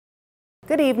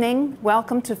Good evening.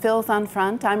 Welcome to Phil's on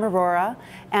Front. I'm Aurora,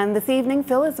 and this evening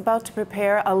Phil is about to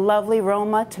prepare a lovely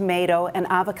Roma tomato and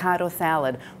avocado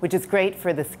salad, which is great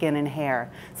for the skin and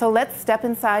hair. So let's step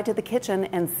inside to the kitchen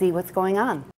and see what's going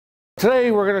on. Today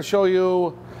we're going to show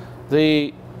you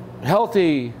the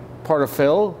healthy part of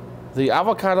Phil, the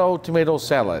avocado tomato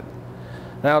salad.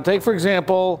 Now take for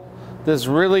example this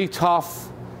really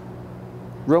tough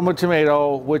Roma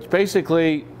tomato, which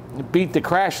basically beat the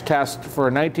crash test for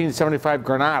a 1975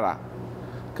 Granada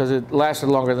because it lasted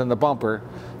longer than the bumper.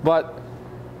 But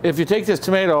if you take this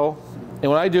tomato, and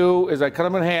what I do is I cut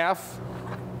them in half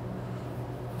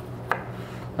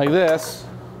like this,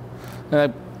 and I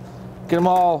get them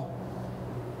all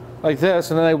like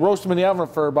this, and then I roast them in the oven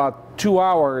for about 2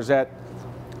 hours at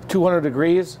 200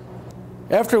 degrees.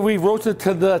 After we've roasted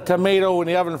the tomato in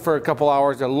the oven for a couple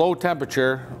hours at low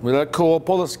temperature, we let it cool,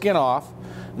 pull the skin off,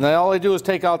 and then all I do is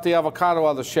take out the avocado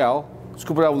out of the shell,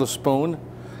 scoop it out with a spoon,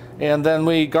 and then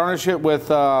we garnish it with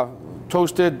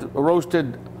roasted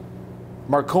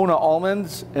Marcona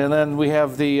almonds, and then we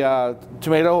have the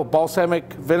tomato,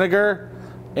 balsamic vinegar,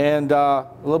 and a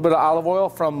little bit of olive oil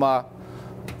from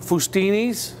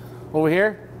Fustini's over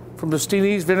here, from the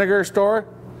Fustini's vinegar store.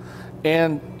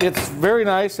 And it's very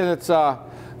nice, and it's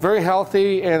very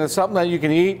healthy, and it's something that you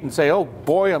can eat and say, oh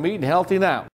boy, I'm eating healthy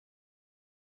now.